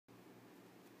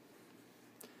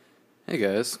Hey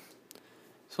guys,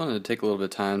 just wanted to take a little bit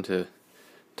of time to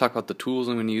talk about the tools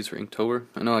I'm going to use for Inktober.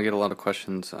 I know I get a lot of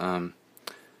questions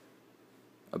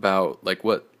about like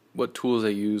what tools I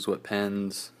use, what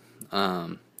pens,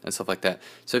 and stuff like that.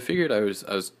 So I figured I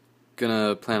was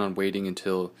gonna plan on waiting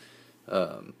until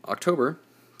October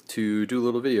to do a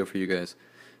little video for you guys.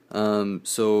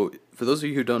 So for those of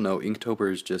you who don't know,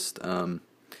 Inktober is just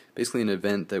basically an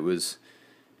event that was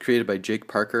created by Jake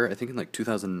Parker, I think in like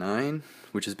 2009,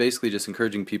 which is basically just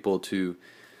encouraging people to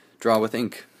draw with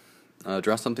ink.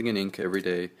 Draw something in ink every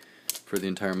day for the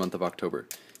entire month of October.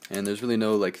 And there's really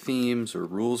no like themes or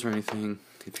rules or anything.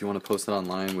 If you want to post it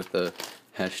online with the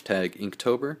hashtag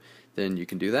Inktober, then you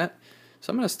can do that. So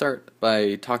I'm going to start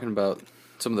by talking about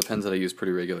some of the pens that I use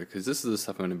pretty regularly, because this is the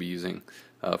stuff I'm going to be using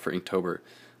for Inktober.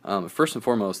 First and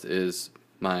foremost is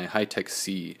my Hi Tec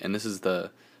C, and this is the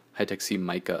Hi Tec C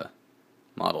mica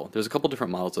model. There's a couple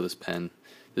different models of this pen.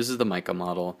 This is the mica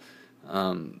model.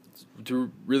 The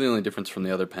really only difference from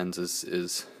the other pens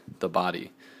is the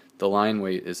body. The line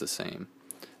weight is the same,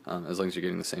 as long as you're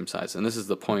getting the same size. And this is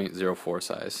the .04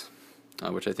 size,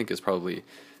 which I think is probably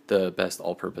the best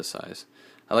all-purpose size.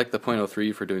 I like the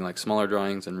 .03 for doing like smaller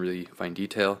drawings and really fine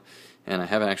detail, and I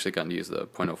haven't actually gotten to use the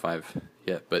 .05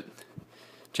 yet, but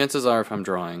chances are if I'm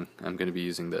drawing, I'm going to be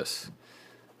using this.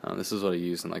 This is what I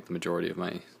use in like the majority of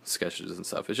my sketches and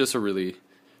stuff. It's just a really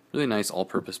nice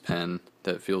all-purpose pen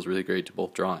that feels really great to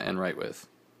both draw and write with.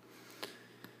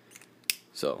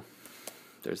 So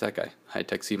there's that guy, Hi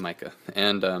Tec C mica.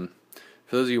 And for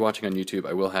those of you watching on YouTube,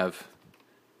 I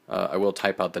will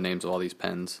type out the names of all these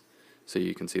pens so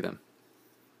you can see them.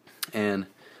 And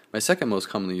my second most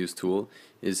commonly used tool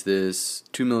is this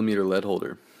 2mm lead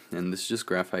holder, and this is just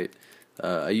graphite.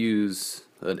 I use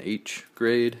an H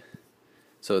grade.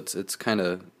 So it's kind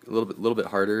of a little bit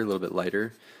harder, a little bit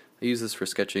lighter. I use this for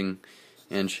sketching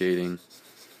and shading.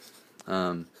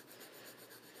 I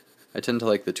tend to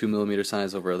like the 2mm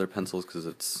size over other pencils because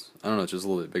it's just a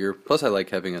little bit bigger. Plus I like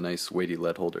having a nice weighty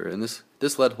lead holder. And this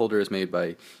lead holder is made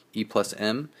by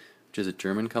E+M, which is a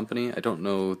German company. I don't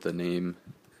know the name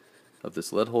of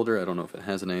this lead holder. I don't know if it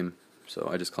has a name, so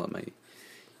I just call it my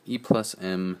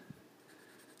E+M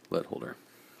lead holder.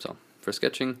 So for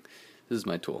sketching, this is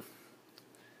my tool.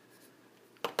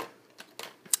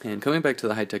 And coming back to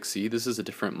the Hi Tec C, this is a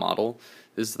different model.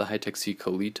 This is the Hi Tec C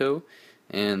Coleto,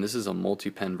 and this is a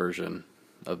multi-pen version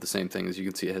of the same thing. As you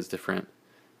can see, it has different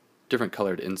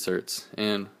colored inserts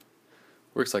and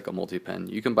works like a multi-pen.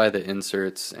 You can buy the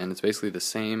inserts, and it's basically the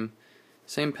same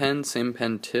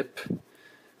pen tip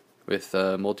with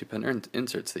multi-pen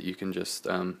inserts that you can just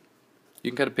you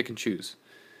can kind of pick and choose.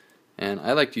 And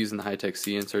I like using the Hi Tec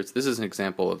C inserts. This is an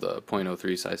example of the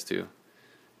 .03 size too,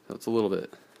 so it's a little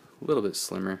bit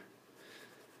slimmer.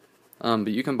 But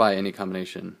you can buy any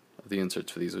combination of the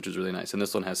inserts for these, which is really nice. And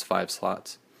this one has 5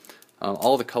 slots.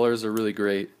 All the colors are really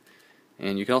great,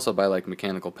 and you can also buy like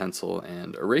mechanical pencil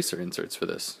and eraser inserts for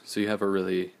this. So you have a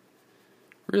really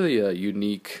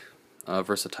unique,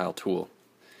 versatile tool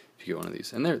if you get one of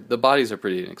these. And the bodies are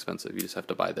pretty inexpensive. You just have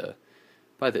to buy the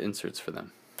inserts for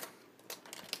them.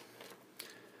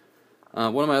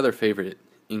 One of my other favorite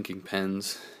inking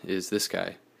pens is this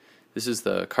guy. This is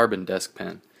the Carbon Desk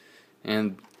pen,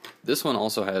 and this one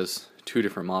also has 2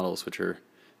 different models which are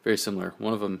very similar.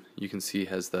 One of them you can see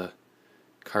has the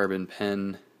carbon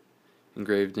pen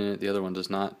engraved in it, the other one does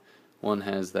not. One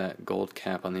has that gold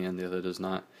cap on the end, the other does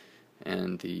not,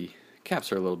 and the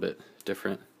caps are a little bit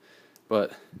different,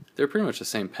 but they're pretty much the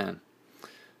same pen.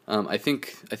 I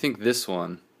think this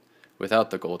one without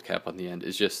the gold cap on the end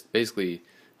is just basically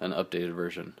an updated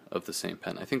version of the same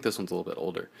pen. I think this one's a little bit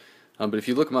older. But if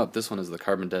you look them up, this one is the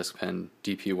Carbon Desk Pen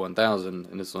DP1000,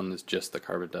 and this one is just the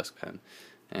Carbon Desk Pen.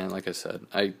 And like I said,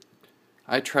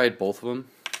 I tried both of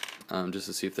them just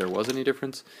to see if there was any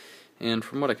difference, and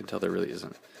from what I can tell, there really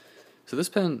isn't. So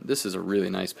this is a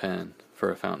really nice pen for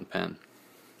a fountain pen.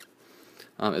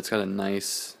 It's got a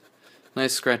nice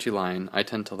scratchy line. I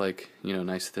tend to like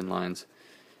nice thin lines.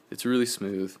 It's really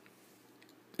smooth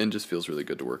and just feels really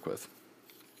good to work with.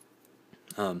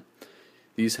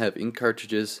 These have ink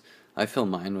cartridges. I fill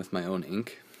mine with my own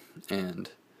ink, and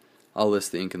I'll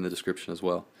list the ink in the description as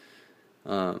well.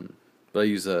 But I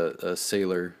use a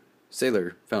Sailor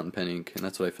fountain pen ink, and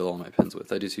that's what I fill all my pens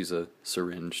with. I just use a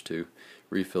syringe to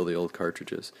refill the old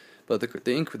cartridges. But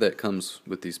the ink that comes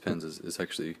with these pens is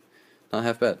actually not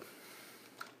half bad.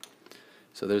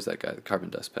 So there's that guy, the Carbon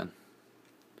Desk pen.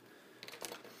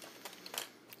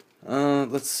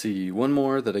 Let's see, one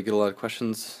more that I get a lot of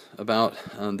questions about.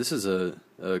 This is a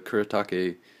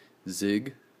Kuretake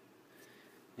Zig,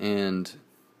 and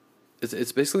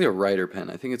it's basically a writer pen.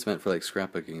 I think it's meant for like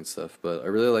scrapbooking and stuff, but I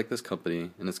really like this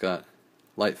company, and it's got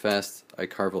light fast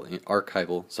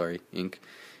archival ink,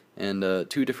 and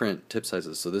two different tip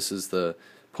sizes. So this is the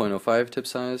 .05 tip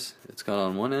size. It's got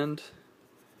on one end,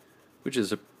 which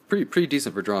is a pretty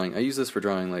decent for drawing. I use this for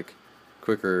drawing like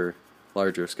quicker,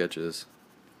 larger sketches.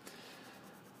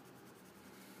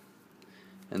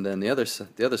 And then the other side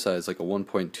is like a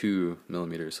 1.2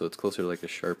 millimeters, so it's closer to like a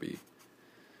Sharpie.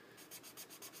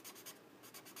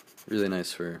 Really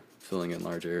nice for filling in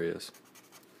large areas.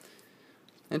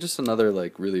 And just another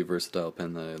like really versatile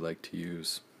pen that I like to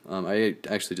use. I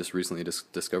actually just recently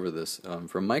discovered this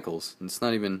from Michael's. And it's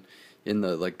not even in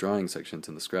the like drawing section; it's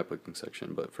in the scrapbooking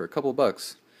section. But for a couple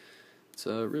bucks, it's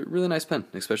a really nice pen,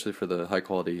 especially for the high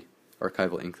quality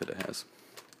archival ink that it has.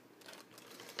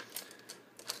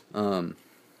 There's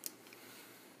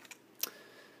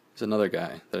another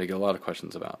guy that I get a lot of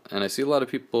questions about, and I see a lot of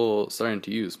people starting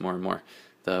to use more and more.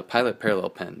 The Pilot Parallel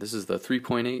pen. This is the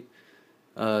 3.8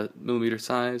 millimeter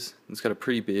size. It's got a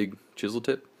pretty big chisel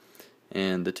tip,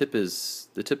 and the tip is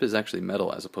actually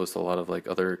metal, as opposed to a lot of like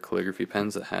other calligraphy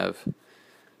pens that have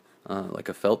like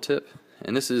a felt tip.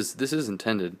 And this is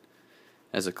intended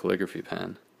as a calligraphy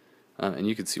pen, and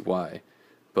you can see why.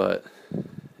 But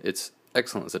it's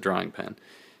excellent as a drawing pen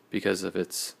because of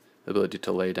its ability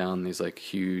to lay down these like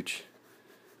huge,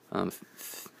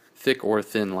 thick or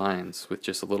thin lines with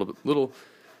just a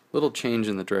little change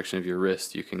in the direction of your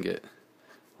wrist. You can get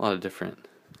a lot of different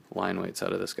line weights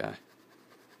out of this guy.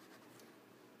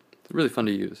 It's really fun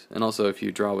to use, and also if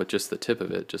you draw with just the tip of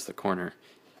it, just the corner,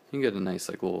 you can get a nice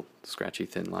like little scratchy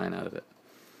thin line out of it.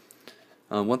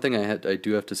 One thing I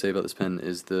do have to say about this pen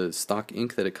is the stock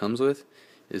ink that it comes with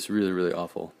is really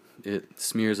awful. It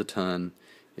smears a ton.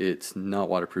 It's not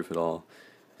waterproof at all,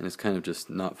 and it's kind of just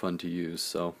not fun to use.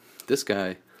 So this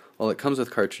guy, while it comes with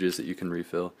cartridges that you can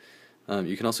refill,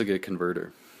 you can also get a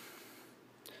converter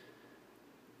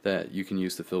that you can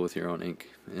use to fill with your own ink.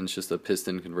 And it's just a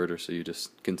piston converter, so you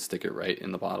just can stick it right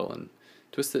in the bottle and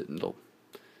twist it, and it'll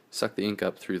suck the ink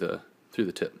up through the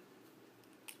tip.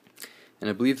 And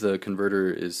I believe the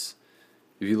converter is,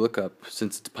 if you look up,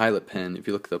 since it's a Pilot pen, if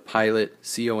you look at the Pilot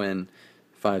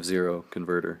CON50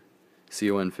 converter,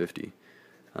 CON50,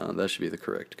 that should be the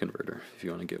correct converter if you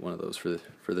want to get one of those for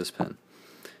this pen.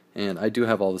 And I do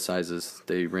have all the sizes.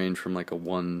 They range from like a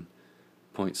 1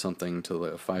 point something to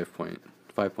like a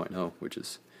 5.0, which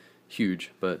is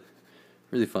huge, but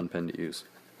really fun pen to use,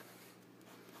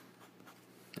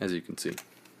 as you can see.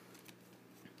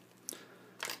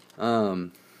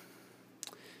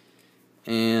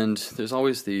 And there's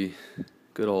always the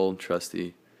good old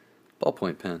trusty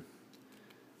ballpoint pen.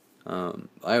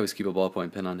 I always keep a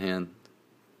ballpoint pen on hand,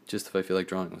 just if I feel like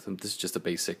drawing with them. This is just a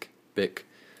basic Bic,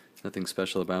 nothing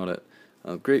special about it.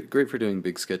 Great for doing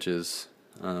big sketches.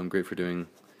 Great for doing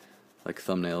like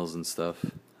thumbnails and stuff.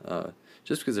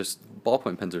 Just because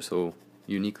ballpoint pens are so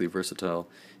uniquely versatile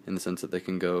in the sense that they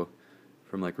can go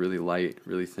from like really light,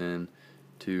 really thin,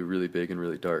 to really big and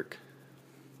really dark.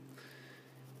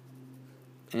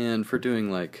 And for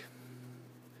doing like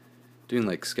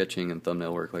sketching and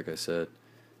thumbnail work, like I said,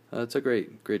 it's a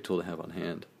great tool to have on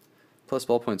hand. Plus,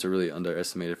 ballpoints are really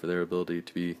underestimated for their ability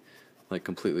to be like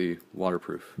completely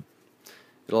waterproof.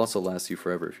 It'll also last you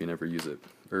forever if you never use it,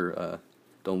 or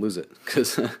don't lose it.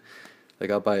 Because like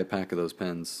I'll buy a pack of those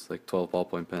pens, like 12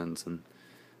 ballpoint pens, and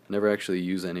I never actually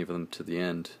use any of them to the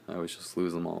end. I always just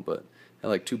lose them all. But at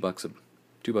like $2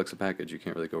 a package, you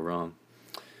can't really go wrong.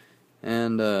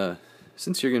 And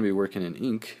since you're going to be working in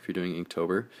ink, if you're doing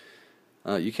Inktober,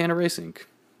 you can't erase ink,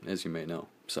 as you may know.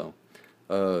 So,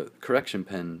 correction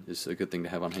pen is a good thing to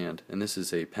have on hand, and this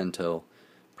is a Pentel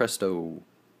Presto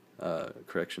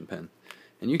correction pen.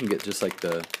 And you can get just like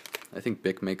I think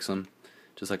Bic makes them,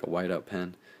 just like a whiteout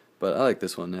pen, but I like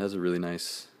this one. It has a really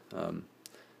nice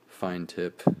fine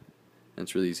tip, and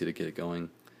it's really easy to get it going,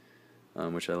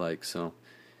 which I like. So,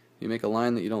 you make a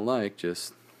line that you don't like,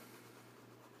 just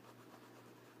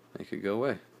make it go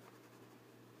away.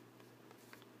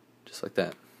 Just like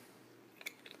that.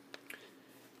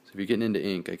 So if you're getting into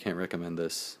ink, I can't recommend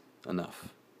this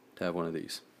enough to have one of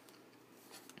these.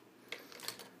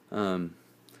 And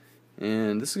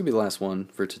this is going to be the last one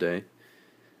for today.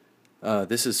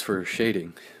 This is for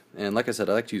shading. And like I said,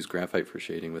 I like to use graphite for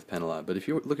shading with pen a lot. But if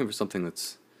you're looking for something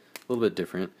that's a little bit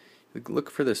different,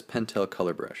 look for this Pentel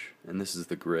color brush. And this is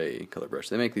the gray color brush.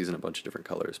 They make these in a bunch of different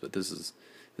colors, but this is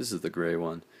the gray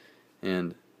one.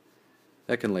 And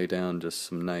that can lay down just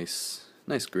some nice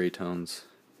gray tones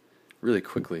really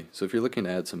quickly. So if you're looking to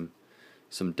add some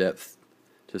depth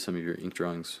to some of your ink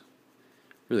drawings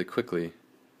really quickly,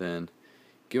 then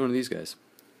get one of these guys.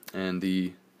 And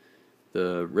the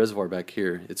the reservoir back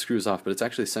here, it screws off, but it's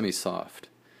actually semi-soft.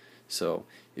 So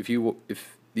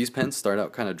if these pens start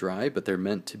out kind of dry, but they're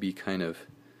meant to be kind of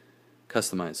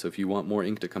customized. So if you want more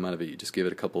ink to come out of it, you just give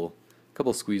it a couple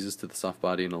squeezes to the soft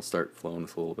body, and it'll start flowing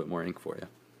with a little bit more ink for you.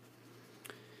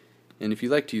 And if you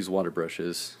like to use water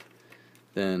brushes,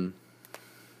 then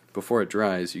before it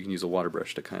dries, you can use a water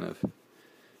brush to kind of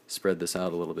spread this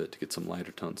out a little bit to get some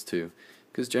lighter tones too,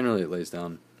 because generally it lays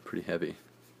down pretty heavy.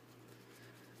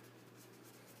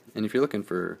 And if you're looking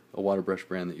for a water brush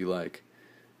brand that you like,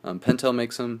 Pentel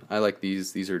makes them. I like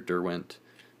these. These are Derwent,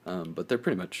 but they're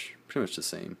pretty much the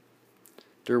same.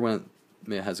 Derwent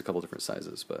has a couple different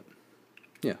sizes, but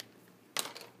yeah.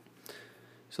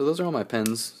 So those are all my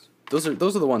pens. Those are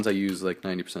the ones I use like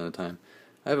 90% of the time.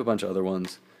 I have a bunch of other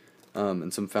ones,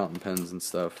 and some fountain pens and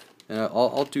stuff. And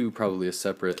I'll do probably a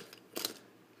separate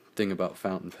thing about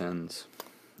fountain pens,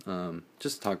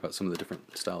 just to talk about some of the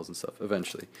different styles and stuff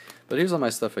eventually. But here's all my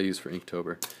stuff I use for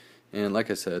Inktober. And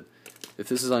like I said, if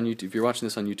this is on YouTube, if you're watching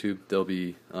this on YouTube, there'll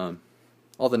be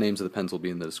all the names of the pens will be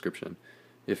in the description.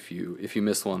 If you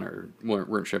missed one or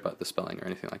weren't sure about the spelling or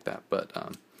anything like that. But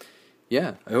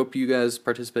yeah, I hope you guys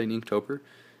participate in Inktober,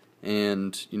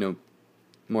 and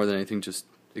more than anything, just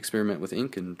experiment with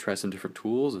ink and try some different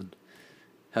tools and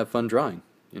have fun drawing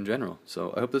in general.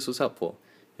 So I hope this was helpful,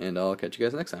 and I'll catch you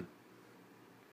guys next time.